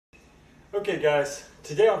Okay guys,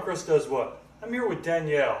 today on Chris Does What? I'm here with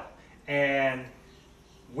Danielle and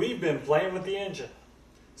we've been playing with the engine.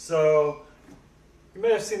 So you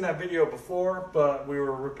may have seen that video before, but we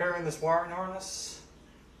were repairing this wiring harness.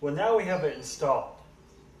 Well, now we have it installed.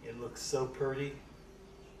 It looks so pretty.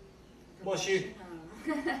 I'm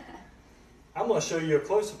going to show you a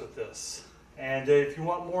close-up of this. And if you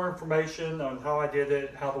want more information on how I did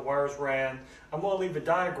it, how the wires ran, I'm going to leave a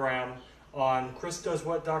diagram on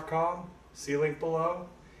chrisdoeswhat.com. See link below,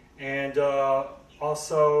 and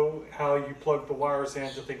also how you plug the wires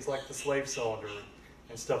into things like the slave cylinder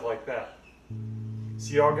and stuff like that.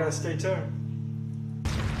 So y'all guys stay tuned.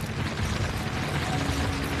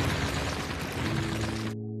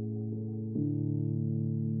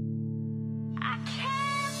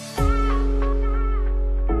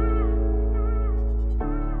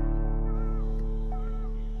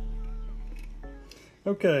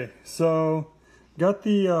 Okay, so got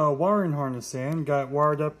the wiring harness in, got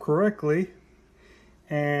wired up correctly,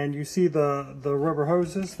 and you see the rubber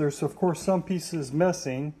hoses. There's of course some pieces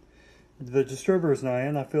missing. The distributor's not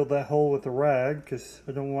in. I filled that hole with a rag because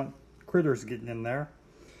I don't want critters getting in there.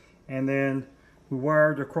 And then we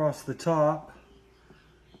wired across the top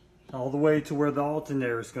all the way to where the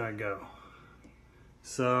alternator is going to go.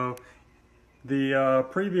 So the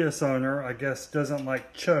previous owner, I guess, doesn't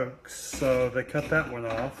like chokes, so they cut that one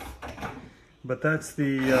off. But that's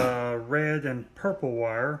the red and purple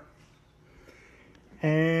wire.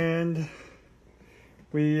 And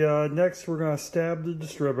we next we're going to stab the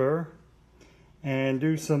distributor and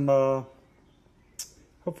do some,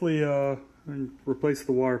 hopefully replace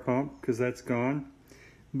the water pump because that's gone.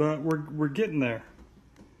 But we're getting there.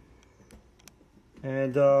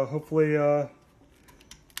 And hopefully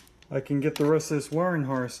I can get the rest of this wiring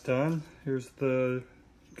harness done. Here's the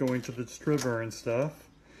going to the distributor and stuff.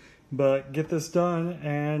 But get this done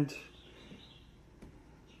and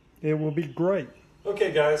it will be great.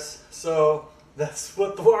 Okay guys, so that's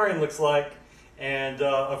what the wiring looks like. And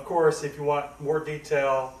of course, if you want more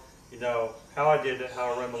detail, you know, how I did it,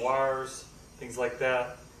 how I ran the wires, things like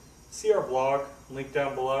that, see our blog, link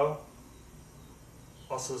down below.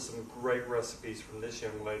 Also some great recipes from this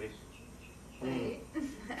young lady.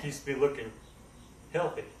 Keeps me looking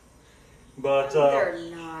healthy. But they're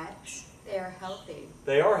not. They are healthy.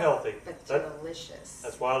 They are healthy. But delicious.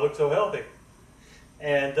 That's why I look so healthy.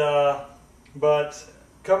 And but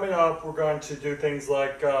coming up, we're going to do things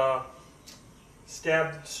like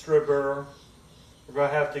stab the distributor. We're going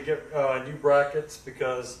to have to get new brackets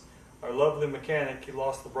because our lovely mechanic, he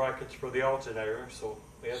lost the brackets for the alternator, so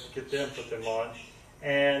we have to get them, put them on.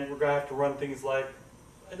 And we're going to have to run things like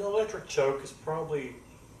an electric choke is probably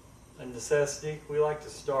a necessity. We like to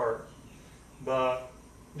start, but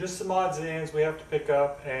just some odds and ends we have to pick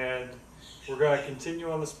up, and we're going to continue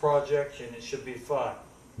on this project and it should be fun.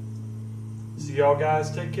 So y'all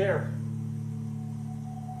guys take care.